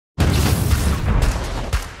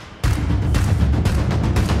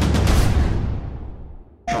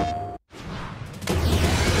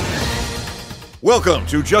Welcome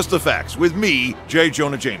to Just the Facts with me, J.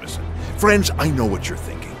 Jonah Jameson. Friends, I know what you're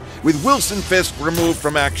thinking. With Wilson Fisk removed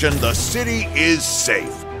from action, the city is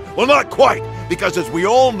safe. Well, not quite, because as we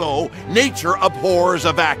all know, nature abhors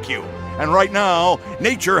a vacuum. And right now,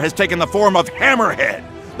 nature has taken the form of Hammerhead,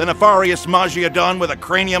 the nefarious Magia-Don with a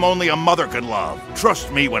cranium only a mother could love.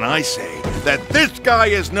 Trust me when I say that this guy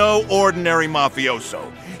is no ordinary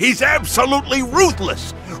mafioso. He's absolutely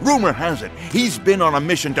ruthless. Rumor has it, he's been on a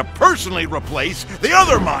mission to personally replace the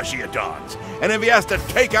other Magia-Dons. And if he has to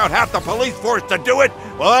take out half the police force to do it,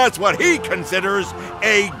 well, that's what he considers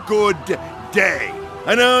a good day.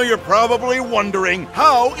 I know you're probably wondering,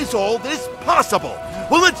 how is all this possible?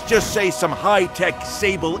 Well, let's just say some high-tech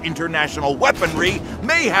Sable International weaponry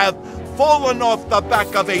may have fallen off the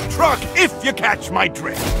back of a truck, if you catch my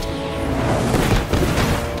drift.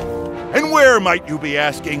 And where, might you be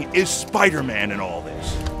asking, is Spider-Man in all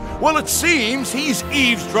this? Well, it seems he's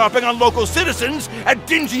eavesdropping on local citizens at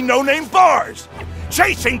dingy no-name bars,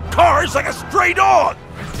 chasing cars like a stray dog,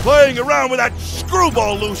 playing around with that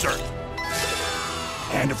screwball loser.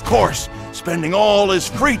 And of course, spending all his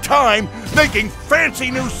free time making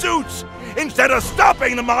fancy new suits instead of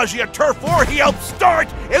stopping the Magia Turf War he helped start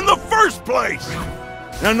in the first place.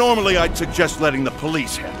 Now, normally I'd suggest letting the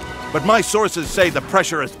police handle it, but my sources say the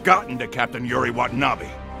pressure has gotten to Captain Yuri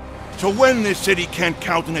Watanabe. So when this city can't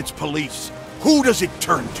count on its police, who does it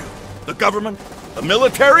turn to? The government? The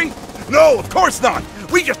military? No, of course not!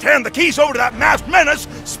 We just hand the keys over to that masked menace,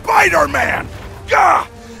 Spider-Man! Gah!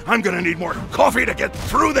 I'm gonna need more coffee to get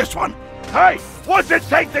through this one! Hey, what's it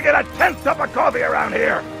take to get a 10th cup of coffee around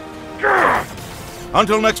here? Gah!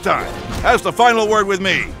 Until next time, as the final word with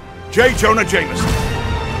me, J. Jonah Jameson.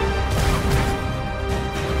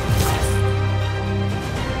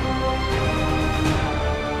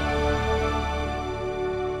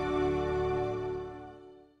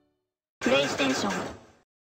 PlayStation